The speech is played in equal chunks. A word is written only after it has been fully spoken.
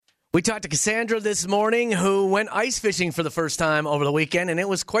We talked to Cassandra this morning, who went ice fishing for the first time over the weekend, and it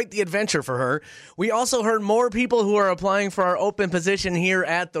was quite the adventure for her. We also heard more people who are applying for our open position here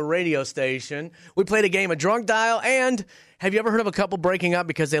at the radio station. We played a game of Drunk Dial, and have you ever heard of a couple breaking up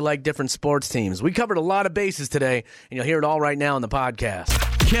because they like different sports teams? We covered a lot of bases today, and you'll hear it all right now in the podcast.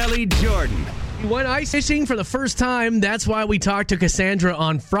 Kelly Jordan. We went ice fishing for the first time. That's why we talked to Cassandra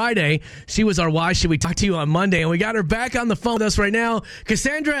on Friday. She was our Why Should We Talk to You on Monday, and we got her back on the phone with us right now.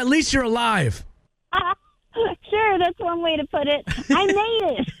 Cassandra, at least you're alive. Sure, that's one way to put it. I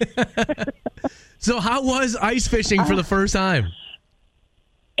made it. So how was ice fishing for the first time?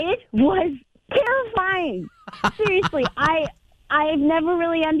 It was terrifying. Seriously, I've never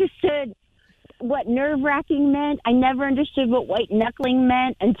really understood what nerve-wracking meant. I never understood what white-knuckling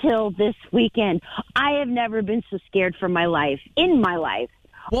meant until this weekend. I have never been so scared in my life.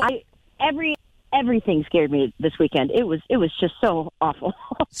 Well, everything scared me this weekend. It was just so awful.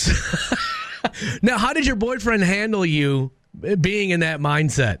 Now, how did your boyfriend handle you being in that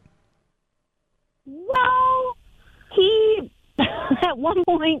mindset? Well, he at one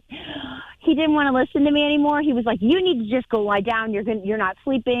point he didn't want to listen to me anymore. He was like, "You need to just go lie down. You're not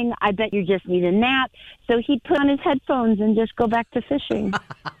sleeping. I bet you just need a nap." So he'd put on his headphones and just go back to fishing.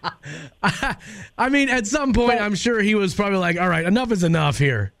 I mean, at some point, I'm sure he was probably like, "All right, enough is enough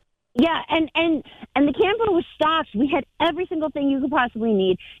here." Yeah, and the camper was stocked. We had every single thing you could possibly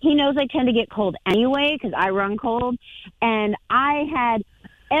need. He knows I tend to get cold anyway because I run cold, and I had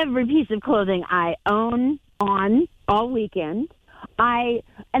every piece of clothing I own on all weekend.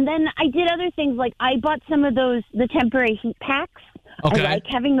 And then I did other things, like I bought some of the temporary heat packs. Okay. I like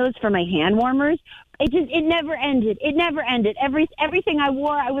having those for my hand warmers. It never ended. It never ended. Everything I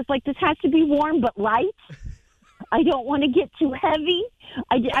wore, I was like, this has to be warm but light. I don't want to get too heavy.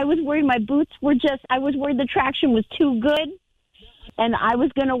 I was worried my boots were I was worried the traction was too good, and I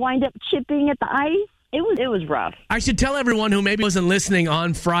was going to wind up chipping at the ice. It was rough. I should tell everyone who maybe wasn't listening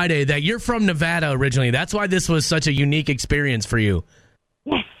on Friday that you're from Nevada originally. That's why this was such a unique experience for you.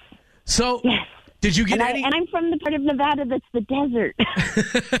 Yes. So, yes. Did you get any? And I'm from the part of Nevada that's the desert.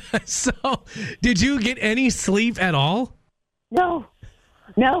 So, did you get any sleep at all? No,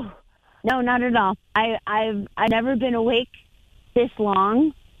 not at all. I've never been awake this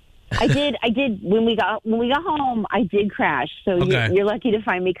long. I did when we got home. I did crash, so okay. You're lucky to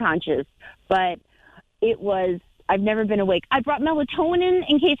find me conscious. But I've never been awake. I brought melatonin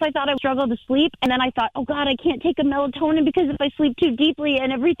in case I thought I would struggle to sleep, and then I thought, oh God, I can't take a melatonin because if I sleep too deeply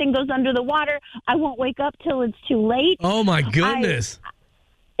and everything goes under the water, I won't wake up till it's too late. Oh my goodness!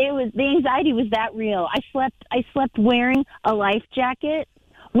 The anxiety was that real. I slept wearing a life jacket,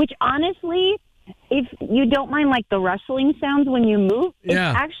 which honestly, if you don't mind like the rustling sounds when you move, it's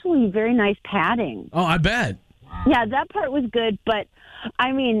actually very nice padding. Oh, I bet. Yeah, that part was good, but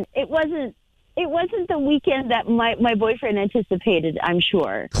I mean, it wasn't the weekend that my boyfriend anticipated, I'm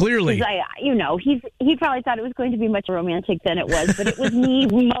sure. Clearly. He probably thought it was going to be much more romantic than it was, but it was me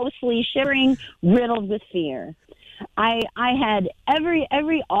mostly shivering, riddled with fear. I had every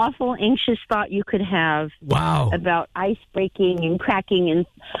awful, anxious thought you could have. Wow. About ice breaking and cracking, and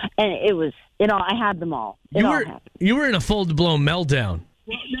I had them all. You were in a full-blown meltdown.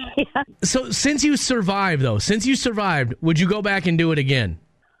 Yeah. So since you survived, would you go back and do it again?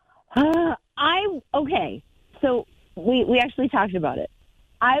 Okay. So we actually talked about it.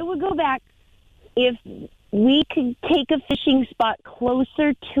 I would go back if we could take a fishing spot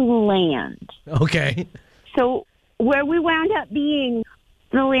closer to land. Okay. So where we wound up being,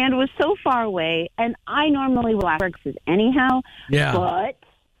 the land was so far away, and I normally will ask breakfast anyhow. Yeah. But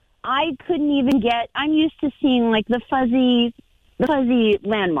I couldn't even I'm used to seeing like the fuzzy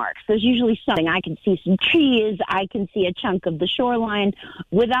landmarks. There's usually something. I can see some trees. I can see a chunk of the shoreline.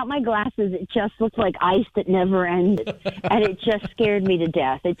 Without my glasses, it just looked like ice that never ended. And it just scared me to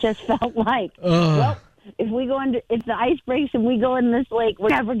death. It just felt like, well, if the ice breaks and we go in this lake, we're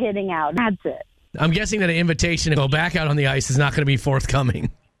never getting out. That's it. I'm guessing that an invitation to go back out on the ice is not going to be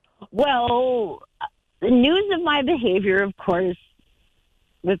forthcoming. Well, the news of my behavior, of course,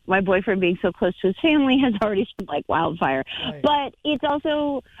 with my boyfriend being so close to his family, has already spread like wildfire. Right. But it's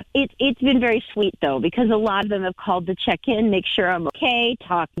also, it's been very sweet, though, because a lot of them have called to check in, make sure I'm okay,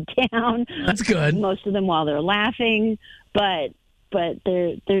 talk me down. That's good. Most of them while they're laughing. But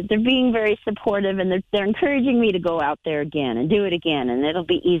they're being very supportive, and they're encouraging me to go out there again and do it again, and it'll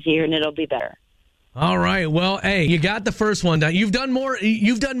be easier and it'll be better. All right. Well, hey, you got the first one done. You've done more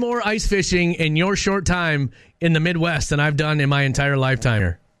ice fishing in your short time in the Midwest than I've done in my entire lifetime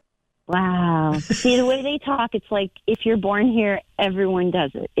here. Wow. See, the way they talk, it's like if you're born here, everyone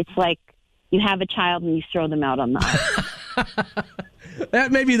does it. It's like you have a child and you throw them out on the ice.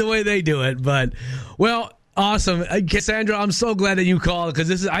 That may be the way they do it, but, well, awesome. Cassandra, I'm so glad that you called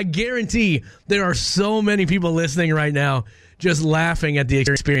because I guarantee there are so many people listening right now just laughing at the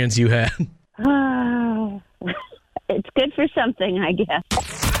experience you had. It's good for something, I guess.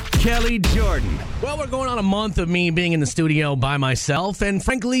 Kelly Jordan. Well, we're going on a month of me being in the studio by myself, and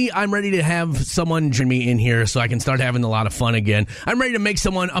frankly, I'm ready to have someone join me in here so I can start having a lot of fun again. I'm ready to make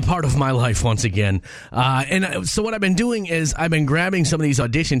someone a part of my life once again. So what I've been doing is I've been grabbing some of these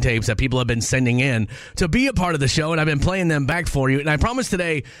audition tapes that people have been sending in to be a part of the show, and I've been playing them back for you. And I promise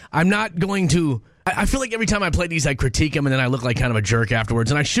today I'm not going to... I feel like every time I play these, I critique them, and then I look like kind of a jerk afterwards,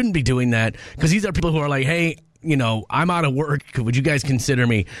 and I shouldn't be doing that because these are people who are like, hey... I'm out of work. Would you guys consider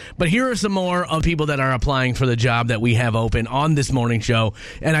me? But here are some more of people that are applying for the job that we have open on this morning show.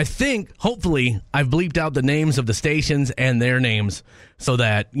 And I think, hopefully, I've bleeped out the names of the stations and their names so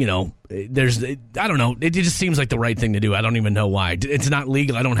that, I don't know. It just seems like the right thing to do. I don't even know why. It's not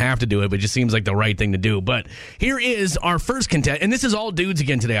legal. I don't have to do it, but it just seems like the right thing to do. But here is our first contestant. And this is all dudes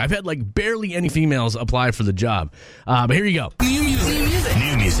again today. I've had barely any females apply for the job. But here you go.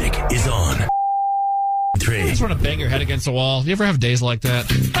 New music is on. You just want to bang your head against the wall. Do you ever have days like that?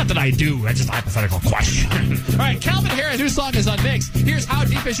 Not that I do. That's just a hypothetical question. All right, Calvin Harris, whose song is unmixed. Here's How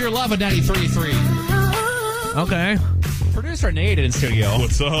Deep Is Your Love at 93.3. Okay. Producer Nate in studio.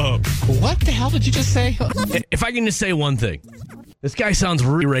 What's up? What the hell did you just say? If I can just say one thing. This guy sounds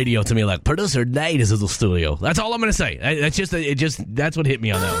really radio to me, like producer Nate is in the studio. That's all I'm going to say. That's what hit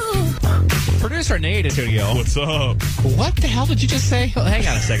me on that one. Producer Nate in studio. What's up? What the hell did you just say? Oh, hang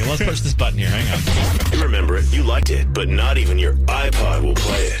on a second. Let's push this button here. Hang on. You remember it. You liked it, but not even your iPod will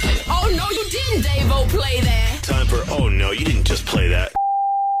play it. Oh, no, you didn't, Dave-O, play that. Time for, oh, no, you didn't just play that.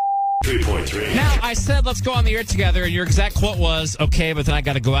 3.3. Now, I said let's go on the air together, and your exact quote was, okay, but then I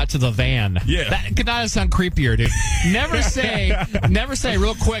got to go out to the van. Yeah. That could not sound creepier, dude. Never say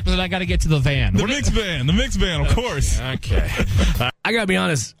real quick, but then I got to get to the van. The mixed band, of course. Okay. I got to be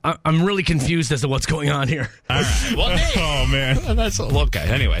honest, I'm really confused as to what's going on here. All right. Well, Nate. Oh, man. That's okay.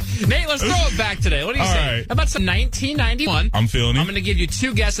 Anyway, Nate, let's throw it back today. What do you All say? right. How about some 1991? I'm feeling it. I'm going to give you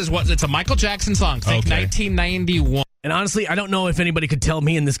two guesses. It's a Michael Jackson song. Think Okay. 1991. And honestly, I don't know if anybody could tell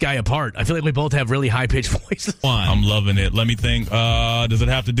me and this guy apart. I feel like we both have really high-pitched voices. I'm loving it. Let me think. Does it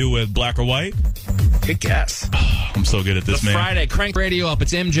have to do with black or white? Good guess. I'm so good at this, man. Friday, crank radio up.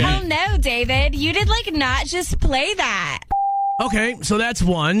 It's MJ. Oh, no, David. You did, not just play that. Okay, so that's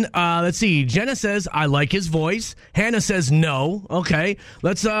one. Let's see. Jenna says, I like his voice. Hannah says no. Okay,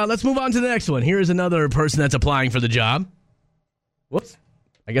 let's move on to the next one. Here's another person that's applying for the job. Whoops.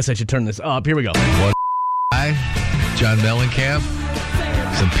 I guess I should turn this up. Here we go. Hi, John Mellencamp.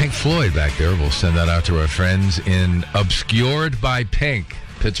 Some Pink Floyd back there. We'll send that out to our friends in Obscured by Pink,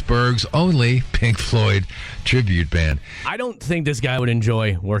 Pittsburgh's only Pink Floyd tribute band. I don't think this guy would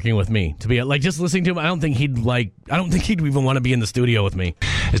enjoy working with me. To be just listening to him, I don't think he'd even want to be in the studio with me.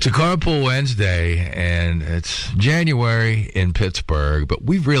 It's a Carpool Wednesday, and it's January in Pittsburgh, but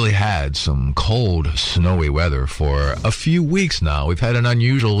we've really had some cold, snowy weather for a few weeks now. We've had an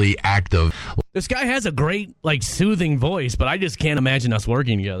unusually active This guy has a great, soothing voice, but I just can't imagine us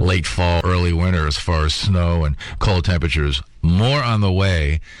working together. late fall, early winter as far as snow and cold temperatures. More on the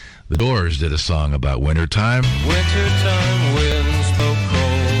way. The Doors did a song about wintertime. Wintertime winds so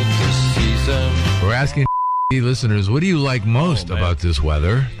cold this season. We're asking listeners, what do you like most about this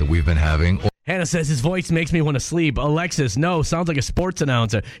weather that we've been having? Hannah says his voice makes me want to sleep. Alexis, no, sounds like a sports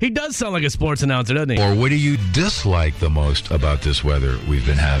announcer. He does sound like a sports announcer, doesn't he? Or what do you dislike the most about this weather we've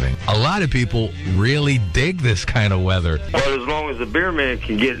been having? A lot of people really dig this kind of weather. Well, as long as the beer man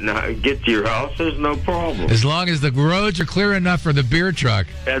can get to your house, there's no problem. As long as the roads are clear enough for the beer truck.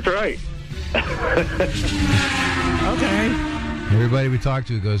 That's right. Okay. Everybody we talk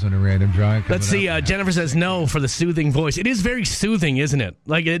to goes on a random drawing. Let's see. Jennifer says no for the soothing voice. It is very soothing, isn't it?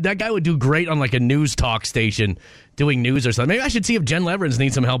 That guy would do great on a news talk station doing news or something. Maybe I should see if Jen Leverins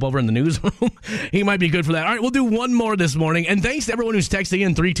needs some help over in the newsroom. He might be good for that. All right, we'll do one more this morning. And thanks to everyone who's texting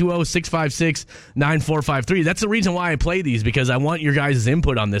in 320-656-9453. That's the reason why I play these, because I want your guys'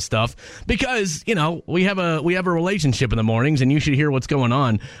 input on this stuff. Because, we have a relationship in the mornings, and you should hear what's going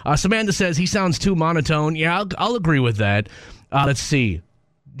on. Samantha says he sounds too monotone. Yeah, I'll agree with that. Let's see.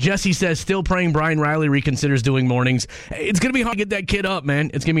 Jesse says, still praying Brian Riley reconsiders doing mornings. It's going to be hard to get that kid up,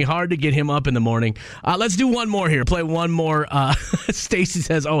 man. It's going to be hard to get him up in the morning. Let's do one more here. Play one more. Stacy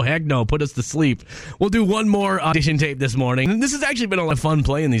says, oh, heck no. Put us to sleep. We'll do one more audition tape this morning. And this has actually been a lot of fun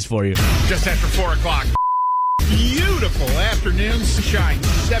playing these for you. Just after 4 o'clock. Beautiful afternoon, sunshine,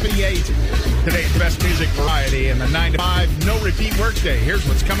 78. Today's best music variety and the 9 to 5 no repeat workday. Here's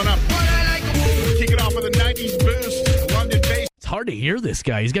what's coming up. Kick it off with a 90s boost. London based. hard to hear this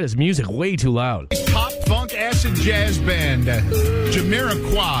guy. He's got his music way too loud. Pop funk acid jazz band,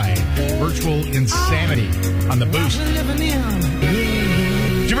 Jamiroquai, Virtual Insanity on the Boost.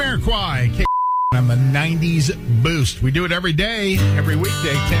 Jamiroquai, on the 90s Boost. We do it every day, every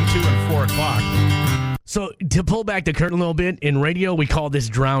weekday, 10, 2, and 4 o'clock. So to pull back the curtain a little bit, in radio we call this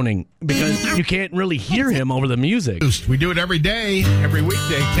drowning because you can't really hear him over the music. Boost. We do it every day, every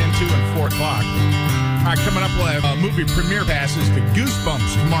weekday, 10, 2, and 4 o'clock. All right, coming up, we'll have movie premiere passes to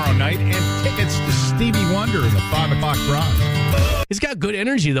Goosebumps tomorrow night and tickets to Stevie Wonder in the 5 o'clock drive. He's got good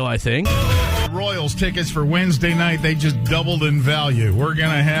energy, though, I think. Royals tickets for Wednesday night, they just doubled in value. We're going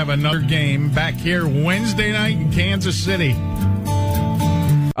to have another game back here Wednesday night in Kansas City.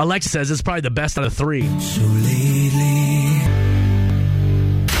 Alexa says it's probably the best out of 3. So lately.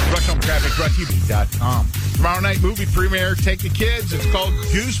 Rush Home Traffic, RushUB.com. Tomorrow night movie premiere, take the kids. It's called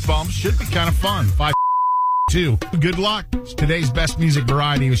Goosebumps. Should be kind of fun. 5-2. Good luck. It's today's best music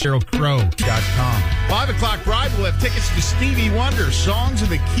variety with CherylCrow.com. 5 o'clock drive, we'll have tickets to Stevie Wonder, Songs of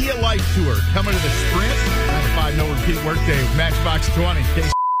the Kia Life Tour. Coming to the Sprint. 9 to 5, no repeat workday with Matchbox 20.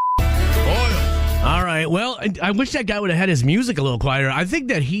 Oil. All right. Well, I wish that guy would have had his music a little quieter. I think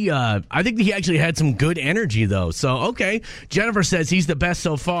that he actually had some good energy, though. So, okay. Jennifer says he's the best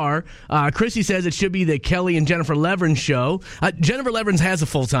so far. Chrissy says it should be the Kelly and Jennifer Leverins show. Jennifer Leverins has a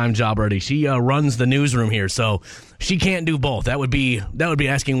full-time job already. She runs the newsroom here, so she can't do both. That would be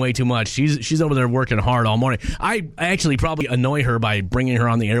asking way too much. She's over there working hard all morning. I actually probably annoy her by bringing her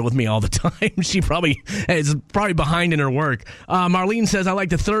on the air with me all the time. She probably is behind in her work. Marlene says I like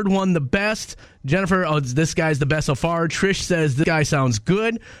the third one the best. Jennifer, this guy's the best so far. Trish says this guy sounds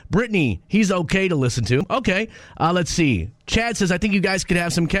good. Brittany, he's okay to listen to. Okay, let's see. Chad says, I think you guys could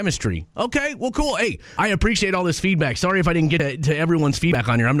have some chemistry. Okay, well, cool. Hey, I appreciate all this feedback. Sorry if I didn't get to everyone's feedback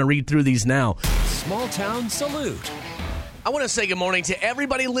on here. I'm going to read through these now. Small Town Salute. I want to say good morning to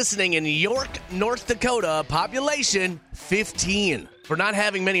everybody listening in York, North Dakota, population 15. For not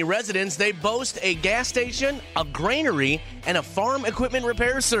having many residents, they boast a gas station, a granary, and a farm equipment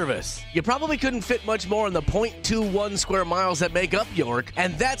repair service. You probably couldn't fit much more in the 0.21 square miles that make up York,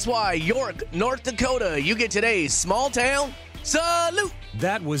 and that's why York, North Dakota, you get today's Small Town Salute.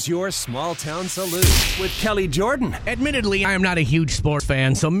 That was your Small Town Salute with Kelly Jordan. Admittedly, I am not a huge sports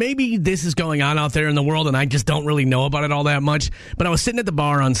fan, so maybe this is going on out there in the world and I just don't really know about it all that much. But I was sitting at the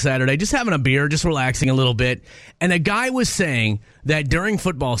bar on Saturday, just having a beer, just relaxing a little bit, and a guy was saying that during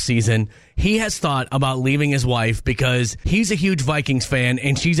football season, he has thought about leaving his wife because he's a huge Vikings fan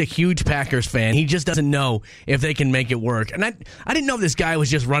and she's a huge Packers fan. He just doesn't know if they can make it work. And I didn't know if this guy was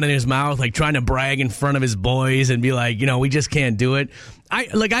just running his mouth, like trying to brag in front of his boys and be like, we just can't do it.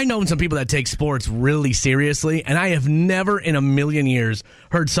 I know some people that take sports really seriously, and I have never in a million years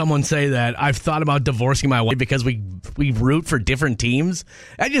heard someone say that I've thought about divorcing my wife because we root for different teams.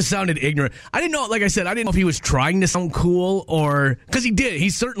 That just sounded ignorant. I didn't know, like I said, I didn't know if he was trying to sound cool or, because he did. He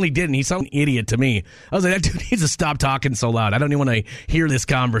certainly didn't. He sounded an idiot to me. I was like, that dude needs to stop talking so loud. I don't even want to hear this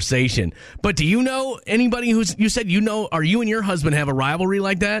conversation. But do you know anybody you said are you and your husband have a rivalry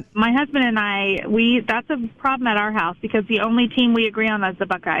like that? My husband and I, that's a problem at our house because the only team we agree on is the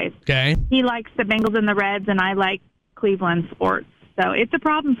Buckeyes. Okay. He likes the Bengals and the Reds, and I like Cleveland sports. So it's a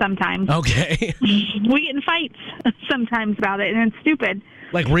problem sometimes. Okay. We get in fights sometimes about it, and it's stupid.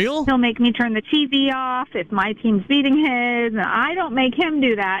 Like real? He'll make me turn the TV off if my team's beating his, and I don't make him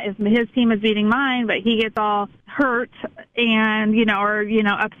do that if his team is beating mine, but he gets all hurt and,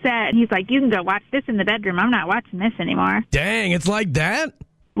 upset. And he's like, you can go watch this in the bedroom. I'm not watching this anymore. Dang, it's like that?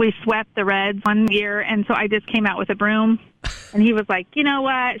 We swept the Reds one year, and so I just came out with a broom. And he was like, you know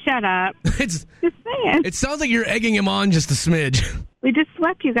what? Shut up. Just saying. It sounds like you're egging him on just a smidge. We just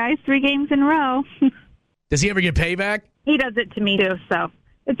swept you guys 3 games in a row. Does he ever get payback? He does it to me, too, so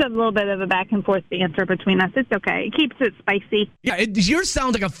it's a little bit of a back-and-forth banter between us. It's okay. It keeps it spicy. Yeah, yours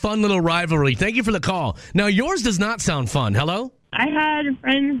sounds like a fun little rivalry. Thank you for the call. Now, yours does not sound fun. Hello? I had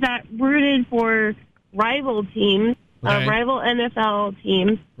friends that rooted for rival teams, right. Rival NFL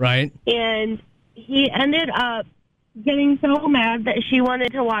teams. Right. And he ended up getting so mad that she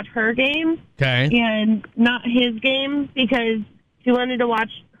wanted to watch her game. Okay. And not his game because she wanted to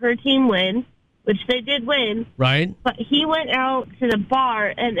watch her team win, which they did win. Right. But he went out to the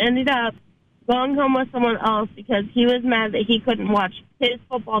bar and ended up going home with someone else because he was mad that he couldn't watch his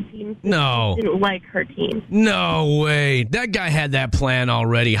football team. No. He didn't like her team. No way. That guy had that plan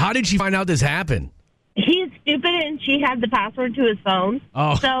already. How did she find out this happened? He's stupid, and she had the password to his phone.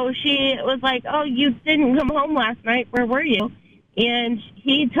 Oh. So she was like, oh, you didn't come home last night. Where were you? And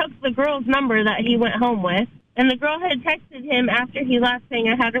he took the girl's number that he went home with And the girl had texted him after he left saying,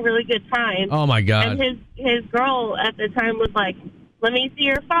 I had a really good time. Oh, my God. And his girl at the time was like, let me see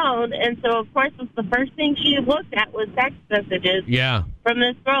your phone. And so, of course, the first thing she looked at was text messages from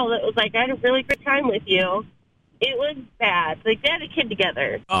this girl that was like, I had a really good time with you. It was bad. Like, they had a kid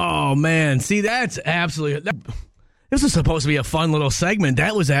together. Oh, man. See, that's absolutely... This was supposed to be a fun little segment.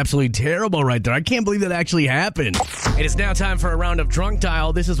 That was absolutely terrible right there. I can't believe that actually happened. It is now time for a round of Drunk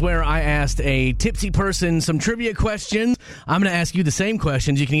Dial. This is where I asked a tipsy person some trivia questions. I'm going to ask you the same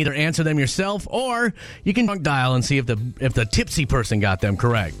questions. You can either answer them yourself or you can Drunk Dial and see if the tipsy person got them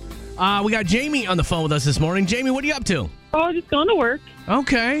correct. We got Jamie on the phone with us this morning. Jamie, what are you up to? Oh, just going to work.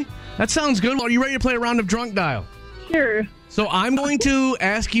 Okay. That sounds good. Are you ready to play a round of Drunk Dial? Sure. So I'm going to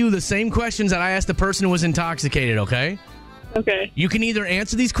ask you the same questions that I asked the person who was intoxicated, okay? Okay. You can either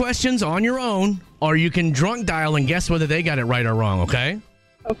answer these questions on your own, or you can Drunk Dial and guess whether they got it right or wrong, okay?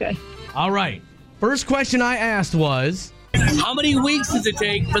 Okay. All right. First question I asked was... How many weeks does it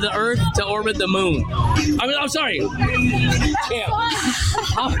take for the Earth to orbit the moon? I'm sorry. Yeah.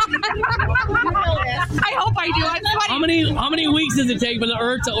 I hope I do. I'm sweating. How many weeks does it take for the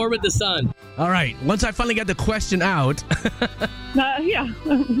Earth to orbit the sun? All right. Once I finally got the question out... Yeah.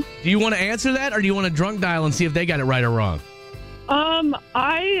 Do you want to answer that, or do you want to Drunk Dial and see if they got it right or wrong?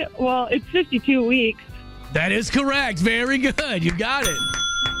 It's 52 weeks. That is correct. Very good. You got it.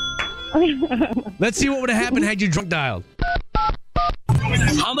 Let's see what would have happened had you Drunk Dialed.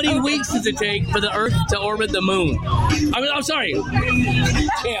 How many weeks does it take for the Earth to orbit the moon? I'm sorry.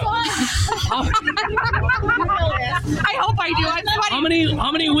 Yeah. I hope I do. I'm sweating.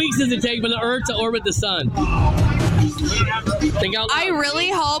 How many weeks does it take for the Earth to orbit the sun? I really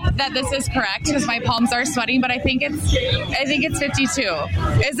hope that this is correct because my palms are sweating, but I think it's 52.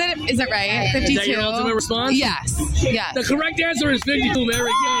 Is it right? 52. Is that your ultimate response? Yes. The correct answer is 52.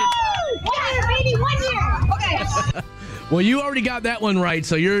 Very good. Okay. Well, you already got that one right,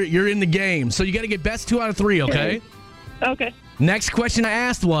 so you're in the game. So you got to get best 2 out of 3, okay? Okay. Next question I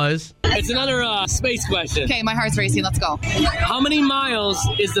asked was... It's another space question. Okay, my heart's racing. Let's go. How many miles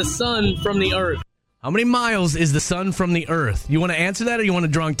is the sun from the Earth? How many miles is the sun from the Earth? You want to answer that, or you want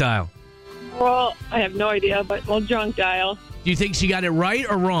to Drunk Dial? Well, I have no idea, but we'll Drunk Dial. Do you think she got it right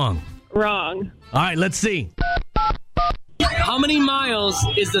or wrong? Wrong. All right, let's see. How many miles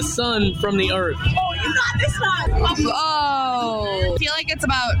is the sun from the Earth? Oh, you got this one. Oh. I feel like it's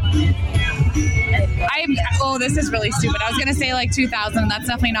about... this is really stupid. I was going to say like 2,000. That's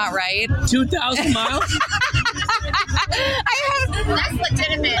definitely not right. 2,000 miles? That's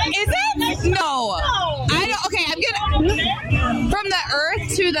legitimate. Is it? No. I don't. Okay, I'm gonna from the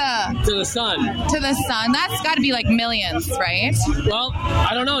Earth to the sun. To the sun. That's got to be like millions, right? Well,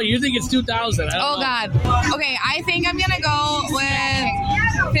 I don't know. You think it's 2,000? Oh God. Okay, I think I'm gonna go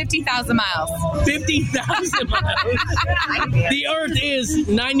with 50,000 miles. 50,000 miles. The Earth is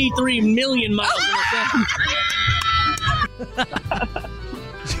 93 million miles in the sun.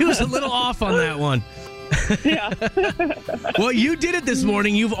 She was a little off on that one. Yeah. Well, you did it this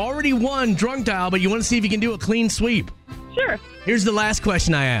morning. You've already won Drunk Dial, but you want to see if you can do a clean sweep. Sure. Here's the last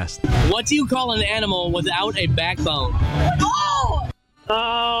question I asked. What do you call an animal without a backbone?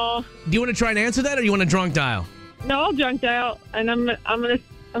 Oh. Do you want to try and answer that, or do you want to Drunk Dial? No, I'll Drunk Dial, and I'm gonna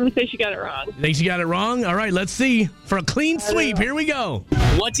say she got it wrong. You think she got it wrong? All right, let's see. For a clean sweep, here we go.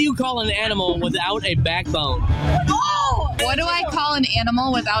 What do you call an animal without a backbone? What do I call an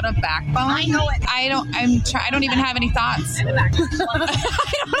animal without a backbone? I know it. I don't even have any thoughts. I don't have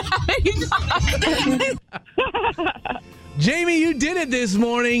any thoughts. Jamie, you did it this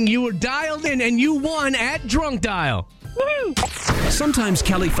morning. You were dialed in, and you won at Drunk Dial. Woo! Sometimes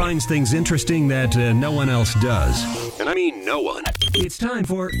Kelly finds things interesting that no one else does. And I mean no one. It's time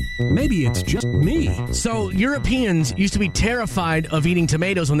for Maybe It's Just Me. So Europeans used to be terrified of eating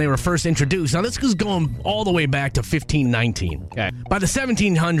tomatoes when they were first introduced. Now, this is going all the way back to 1519. Okay. By the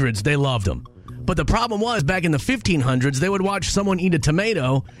 1700s, they loved them. But the problem was, back in the 1500s, they would watch someone eat a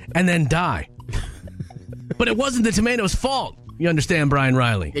tomato and then die. But it wasn't the tomato's fault. You understand, Brian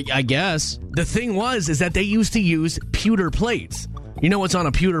Riley? I guess. The thing is that they used to use pewter plates. You know what's on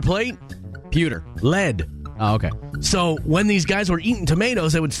a pewter plate? Pewter. Lead. Oh, okay. So when these guys were eating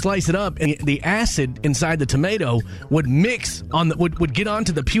tomatoes, they would slice it up, and the acid inside the tomato would mix would get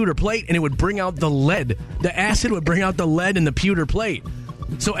onto the pewter plate, and it would bring out the lead. The acid would bring out the lead in the pewter plate.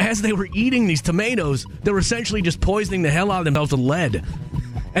 So as they were eating these tomatoes, they were essentially just poisoning the hell out of themselves with lead.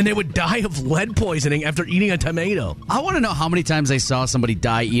 And they would die of lead poisoning after eating a tomato. I want to know how many times I saw somebody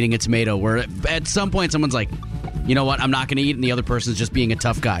die eating a tomato where at some point someone's like, you know what, I'm not going to eat it, and the other person's just being a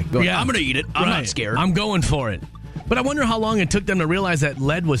tough guy. Going, I'm going to eat it. I'm not scared. I'm going for it. But I wonder how long it took them to realize that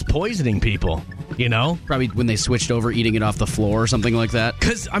lead was poisoning people. You know? Probably when they switched over eating it off the floor or something like that.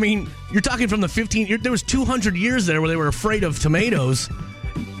 Because, I mean, you're talking from the there was 200 years there where they were afraid of tomatoes.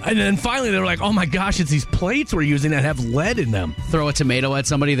 And then finally they were like, oh my gosh, it's these plates we're using that have lead in them. Throw a tomato at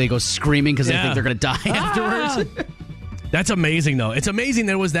somebody, they go screaming because they think they're going to die afterwards. That's amazing, though. It's amazing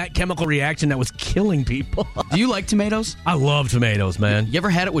there was that chemical reaction that was killing people. Do you like tomatoes? I love tomatoes, man. You ever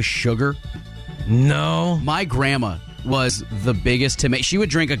had it with sugar? No. My grandma was the biggest tomato. She would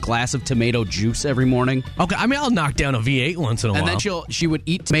drink a glass of tomato juice every morning. Okay, I mean, I'll knock down a V8 once in a while. And then she would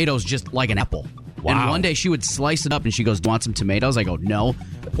eat tomatoes just like an apple. Wow. And one day she would slice it up and she goes, want some tomatoes? I go, no.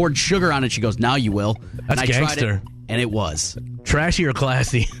 Poured sugar on it. She goes, now you will. That's gangster. Tried it, and it was. Trashy or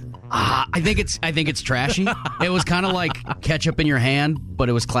classy? I think it's trashy. It was kind of like ketchup in your hand, but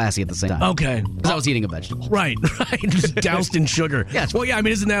it was classy at the same time. Okay. Because I was eating a vegetable. Right. Just doused in sugar. Yeah, well, yeah, I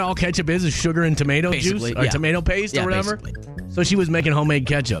mean, isn't that all ketchup is sugar and tomato juice? Or tomato paste or whatever? Basically. So she was making homemade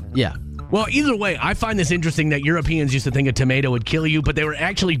ketchup. Yeah. Well, either way, I find this interesting that Europeans used to think a tomato would kill you, but they were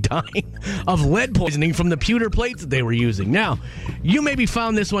actually dying of lead poisoning from the pewter plates that they were using. Now, you maybe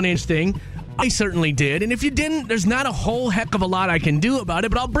found this one interesting. I certainly did. And if you didn't, there's not a whole heck of a lot I can do about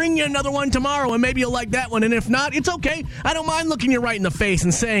it, but I'll bring you another one tomorrow, and maybe you'll like that one. And if not, it's okay. I don't mind looking you right in the face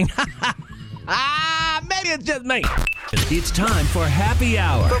and saying, maybe it's just me. It's time for Happy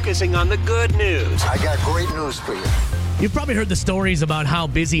Hour. Focusing on the good news. I got great news for you. You've probably heard the stories about how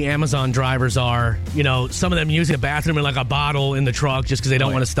busy Amazon drivers are. You know, some of them using a bathroom in like a bottle in the truck just because they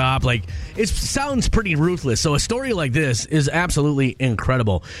don't want to stop. Like, it sounds pretty ruthless. So a story like this is absolutely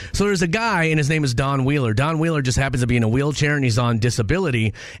incredible. So there's a guy, and his name is Don Wheeler. Don Wheeler just happens to be in a wheelchair, and he's on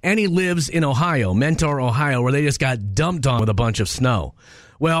disability. And he lives in Ohio, Mentor, Ohio, where they just got dumped on with a bunch of snow.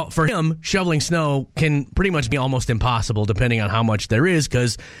 Well, for him, shoveling snow can pretty much be almost impossible depending on how much there is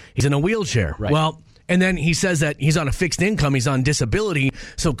because he's in a wheelchair. Right. Well, and then he says that he's on a fixed income, he's on disability,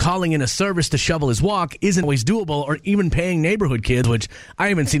 so calling in a service to shovel his walk isn't always doable, or even paying neighborhood kids, which I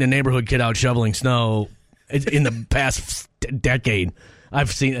haven't seen a neighborhood kid out shoveling snow in the past decade. I've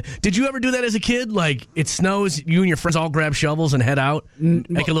seen it. Did you ever do that as a kid? Like, it snows, you and your friends all grab shovels and head out,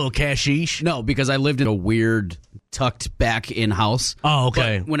 make a little cashish? No, because I lived in a weird tucked back in house. Oh,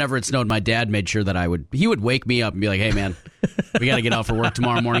 okay. But whenever it snowed, my dad made sure that he would wake me up and be like, hey, man, we got to get out for work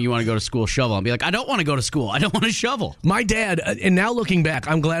tomorrow morning. You want to go to school, shovel? I'll be like, I don't want to go to school. I don't want to shovel. My dad, and now looking back,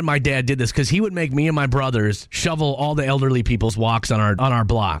 I'm glad my dad did this because he would make me and my brothers shovel all the elderly people's walks on our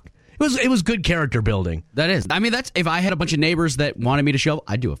block. It was good character building. That is. I mean, that's if I had a bunch of neighbors that wanted me to shovel,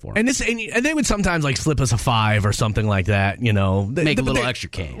 I'd do it for them. And they would sometimes like slip us a $5 or something like that, you know. Make a little extra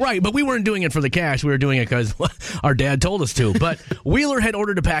cash. Right, but we weren't doing it for the cash. We were doing it because our dad told us to. But Wheeler had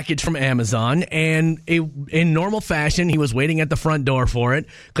ordered a package from Amazon, and in normal fashion, he was waiting at the front door for it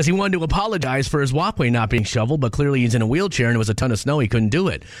because he wanted to apologize for his walkway not being shoveled, but clearly he's in a wheelchair and it was a ton of snow. He couldn't do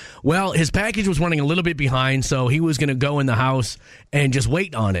it. Well, his package was running a little bit behind, so he was going to go in the house and just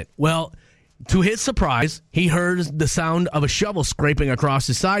wait on it. Well, to his surprise, he heard the sound of a shovel scraping across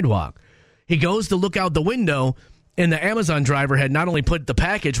the sidewalk. He goes to look out the window, and the Amazon driver had not only put the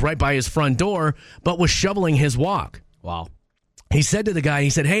package right by his front door, but was shoveling his walk. Wow. He said to the guy, he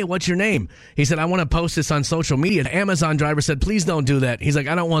said, hey, what's your name? He said, I want to post this on social media. The Amazon driver said, please don't do that. He's like,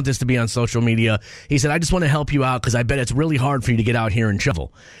 I don't want this to be on social media. He said, I just want to help you out because I bet it's really hard for you to get out here and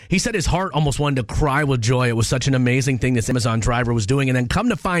shovel. He said his heart almost wanted to cry with joy. It was such an amazing thing this Amazon driver was doing. And then come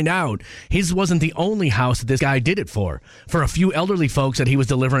to find out, his wasn't the only house that this guy did it for. For a few elderly folks that he was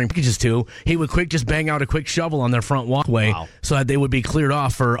delivering packages to, he would just bang out a quick shovel on their front walkway so that they would be cleared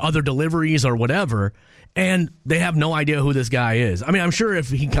off for other deliveries or whatever. And they have no idea who this guy is. I mean, I'm sure if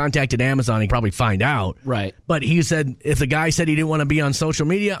he contacted Amazon, he'd probably find out. Right. But he said, if the guy said he didn't want to be on social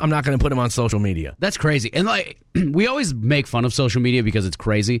media, I'm not going to put him on social media. That's crazy. And like, we always make fun of social media because it's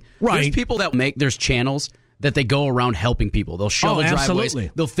crazy. Right. There's people there's channels that they go around helping people. They'll shovel driveways.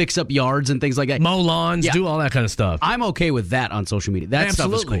 They'll fix up yards and things like that. Mow lawns, do all that kind of stuff. I'm okay with that on social media. That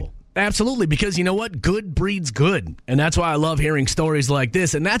stuff is cool. Absolutely, because you know what? Good breeds good. And that's why I love hearing stories like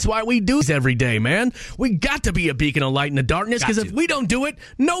this. And that's why we do this every day, man. We got to be a beacon of light in the darkness, because if we don't do it,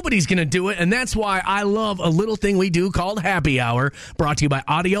 nobody's going to do it. And that's why I love a little thing we do called Happy Hour, brought to you by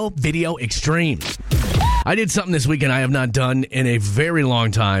Audio Video Extreme. I did something this weekend I have not done in a very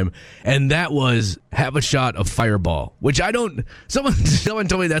long time, and that was have a shot of Fireball, which I don't... Someone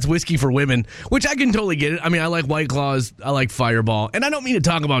told me that's whiskey for women, which I can totally get it. I mean, I like White Claws, I like Fireball, and I don't mean to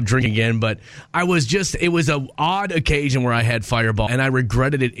talk about drink again, but it was an odd occasion where I had Fireball, and I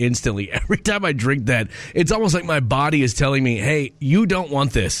regretted it instantly. Every time I drink that, it's almost like my body is telling me, hey, you don't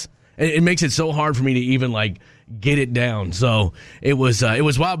want this. It makes it so hard for me to even, like, get it down. So it was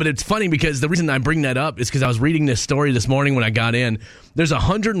wild, but it's funny because the reason I bring that up is because I was reading this story this morning when I got in. There's a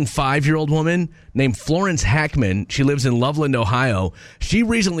 105-year-old woman named Florence Hackman. She lives in Loveland, Ohio. She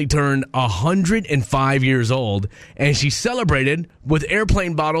recently turned 105 years old, and she celebrated with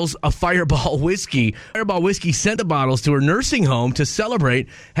airplane bottles of Fireball whiskey. Fireball whiskey sent the bottles to her nursing home to celebrate.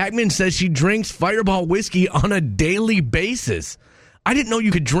 Hackman says she drinks Fireball whiskey on a daily basis. I didn't know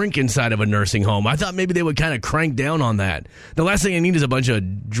you could drink inside of a nursing home. I thought maybe they would kind of crank down on that. The last thing I need is a bunch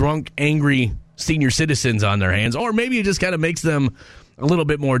of drunk, angry senior citizens on their hands, or maybe it just kind of makes them a little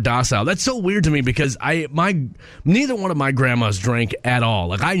bit more docile. That's so weird to me because neither one of my grandmas drank at all.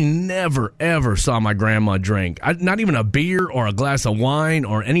 Like, I never, ever saw my grandma drink. Not even a beer or a glass of wine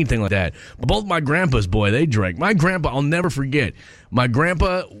or anything like that. But both my grandpas, boy, they drank. My grandpa, I'll never forget, my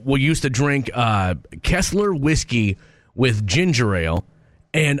grandpa used to drink Kessler whiskey with ginger ale,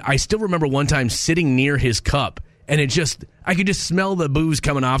 and I still remember one time sitting near his cup, and I could just smell the booze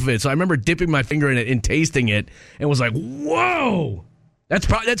coming off of it. So I remember dipping my finger in it and tasting it, and was like, whoa! That's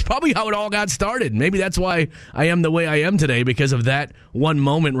probably how it all got started. Maybe that's why I am the way I am today, because of that one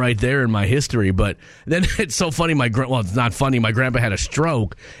moment right there in my history. But then it's so funny, it's not funny, my grandpa had a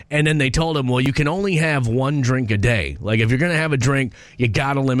stroke, and then they told him, well, you can only have one drink a day. Like, if you're going to have a drink, you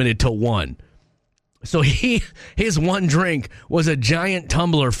got to limit it to one. So his one drink was a giant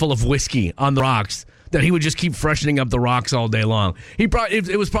tumbler full of whiskey on the rocks that he would just keep freshening up the rocks all day long. It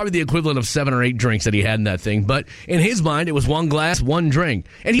was probably the equivalent of 7 or 8 drinks that he had in that thing. But in his mind, it was one glass, one drink.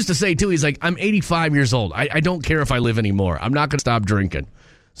 And he used to say, too, he's like, I'm 85 years old. I don't care if I live anymore. I'm not going to stop drinking.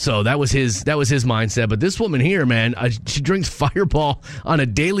 So that was his mindset. But this woman here, man, she drinks Fireball on a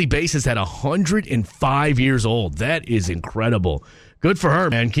daily basis at 105 years old. That is incredible. Good for her,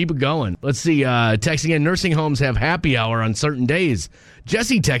 man. Keep it going. Let's see. Texting in, nursing homes have happy hour on certain days.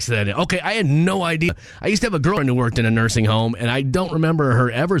 Jesse texted that in. Okay, I had no idea. I used to have a girlfriend who worked in a nursing home, and I don't remember her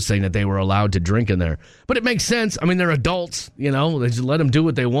ever saying that they were allowed to drink in there. But it makes sense. I mean, they're adults, They just let them do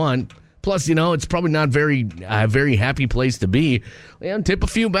what they want. Plus, it's probably not a very happy place to be. Tip a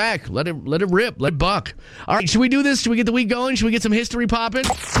few back. Let it rip. Let it buck. All right, should we do this? Should we get the week going? Should we get some history popping?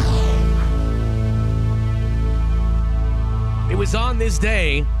 It was on this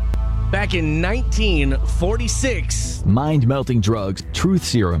day back in 1946. Mind-melting drugs, truth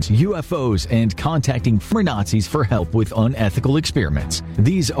serums, UFOs, and contacting former Nazis for help with unethical experiments.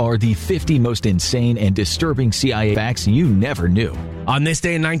 These are the 50 most insane and disturbing CIA facts you never knew. On this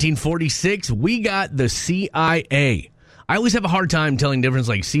day in 1946, we got the CIA. I always have a hard time telling difference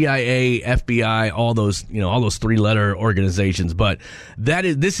like CIA, FBI, all those 3-letter organizations, but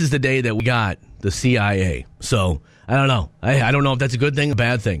this is the day that we got the CIA. So I don't know. I don't know if that's a good thing or a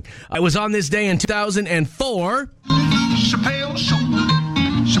bad thing. I was on this day in 2004. Chappelle Show.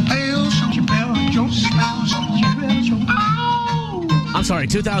 I'm sorry,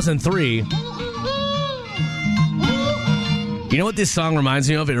 2003. You know what this song reminds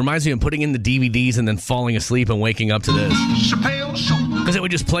me of? It reminds me of putting in the DVDs and then falling asleep and waking up to this. Because it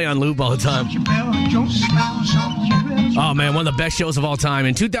would just play on loop all the time. Oh, man, one of the best shows of all time.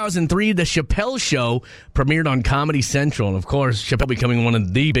 In 2003, The Chappelle Show premiered on Comedy Central. And, of course, Chappelle becoming one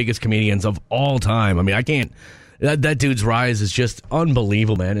of the biggest comedians of all time. I mean, I can't... That dude's rise is just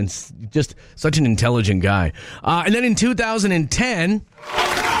unbelievable, man. And just such an intelligent guy. And then in 2010...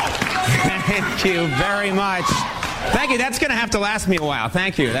 Thank you very much. Thank you. That's going to have to last me a while.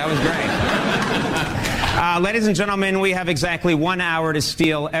 Thank you. That was great. Ladies and gentlemen, we have exactly 1 hour to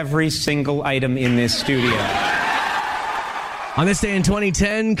steal every single item in this studio. On this day in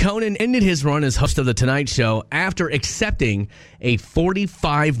 2010, Conan ended his run as host of The Tonight Show after accepting a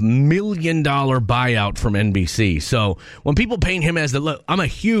 $45 million buyout from NBC. So when people paint him as look, I'm a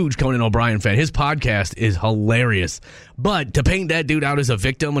huge Conan O'Brien fan. His podcast is hilarious. But to paint that dude out as a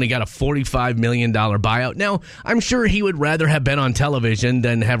victim when he got a $45 million buyout, now, I'm sure he would rather have been on television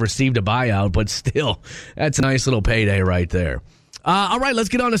than have received a buyout, but still, that's a nice little payday right there. All right, let's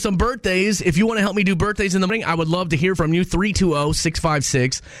get on to some birthdays. If you want to help me do birthdays in the morning, I would love to hear from you.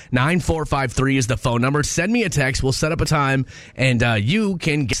 320-656-9453 is the phone number. Send me a text. We'll set up a time, and you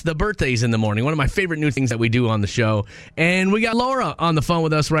can guess the birthdays in the morning. One of my favorite new things that we do on the show. And we got Laura on the phone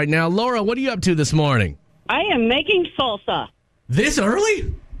with us right now. Laura, what are you up to this morning? I am making salsa. This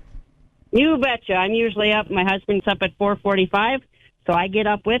early? You betcha. I'm usually up. My husband's up at 4:45, so I get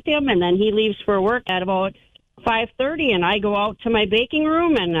up with him, and then he leaves for work at about 5:30, and I go out to my baking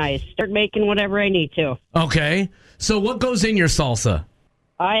room and I start making whatever I need to. Okay. So what goes in your salsa?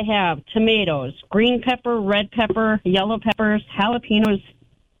 I have tomatoes, green pepper, red pepper, yellow peppers, jalapenos,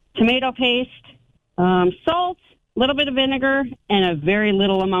 tomato paste, salt, little bit of vinegar, and a very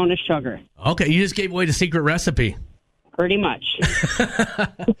little amount of sugar. Okay, you just gave away the secret recipe. Pretty much.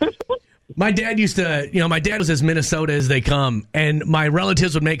 My dad used to, my dad was as Minnesota as they come, and my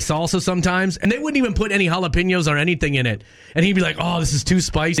relatives would make salsa sometimes, and they wouldn't even put any jalapenos or anything in it. And he'd be like, oh, this is too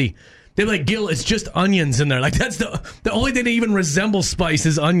spicy. They'd be like, Gil, it's just onions in there. Like, that's the only thing that even resembles spice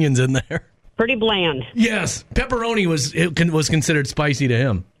is onions in there. Pretty bland. Yes. Pepperoni was considered spicy to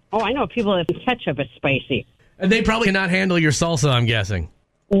him. Oh, I know people that think ketchup is spicy. And they probably cannot handle your salsa, I'm guessing.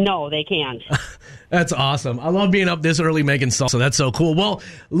 No, they can't. That's awesome. I love being up this early making salsa. That's so cool. Well,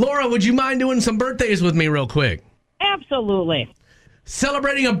 Laura, would you mind doing some birthdays with me real quick? Absolutely.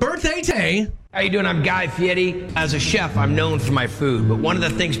 Celebrating a birthday today. How you doing? I'm Guy Fieri. As a chef, I'm known for my food, but one of the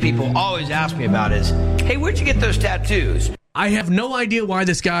things people always ask me about is, hey, where'd you get those tattoos? I have no idea why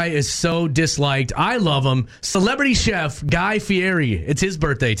this guy is so disliked. I love him. Celebrity chef Guy Fieri. It's his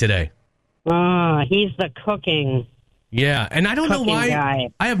birthday today. He's the cooking. Yeah, and I don't know why. Guy.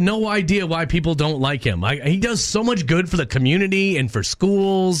 I have no idea why people don't like him. He does so much good for the community and for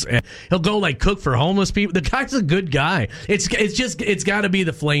schools. And he'll go cook for homeless people. The guy's a good guy. It's got to be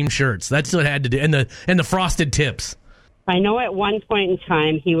the flame shirts. That's what it had to do, and the frosted tips. I know at one point in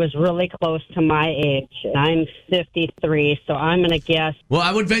time he was really close to my age. I'm 53, so I'm going to guess. Well,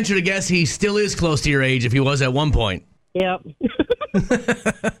 I would venture to guess he still is close to your age if he was at one point. Yep.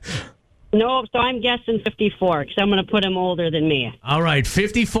 No, so I'm guessing 54 because I'm going to put him older than me. All right,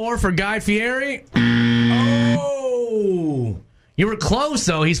 54 for Guy Fieri. Oh, you were close,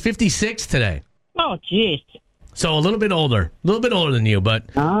 though. He's 56 today. Oh, jeez. So a little bit older than you, but...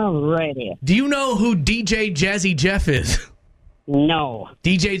 All righty. Do you know who DJ Jazzy Jeff is? No.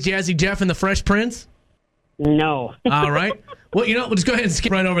 DJ Jazzy Jeff and the Fresh Prince? No. All right. Well, we'll just go ahead and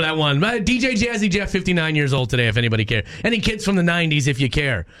skip right over that one. DJ Jazzy Jeff, 59 years old today, if anybody cares. Any kids from the 90s, if you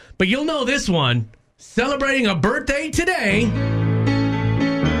care. But you'll know this one. Celebrating a birthday today.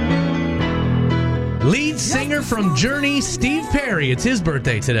 Lead singer from Journey, Steve Perry. It's his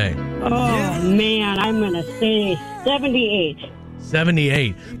birthday today. Oh, man, I'm going to say 78.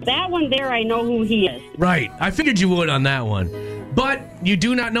 78. That one there, I know who he is. Right. I figured you would on that one. But you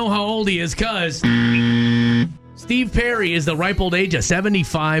do not know how old he is because... Steve Perry is the ripe old age of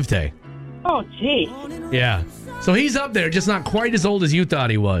 75 today. Oh, gee. Yeah. So he's up there, just not quite as old as you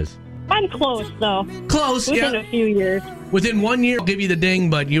thought he was. I'm close, though. Close, Within a few years. Within 1 year, I'll give you the ding,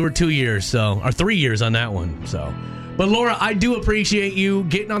 but you were 2 years, or 3 years on that one. So, but Laura, I do appreciate you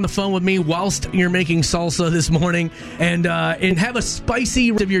getting on the phone with me whilst you're making salsa this morning, and have a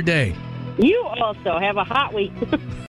spicy rest of your day. You also have a hot week.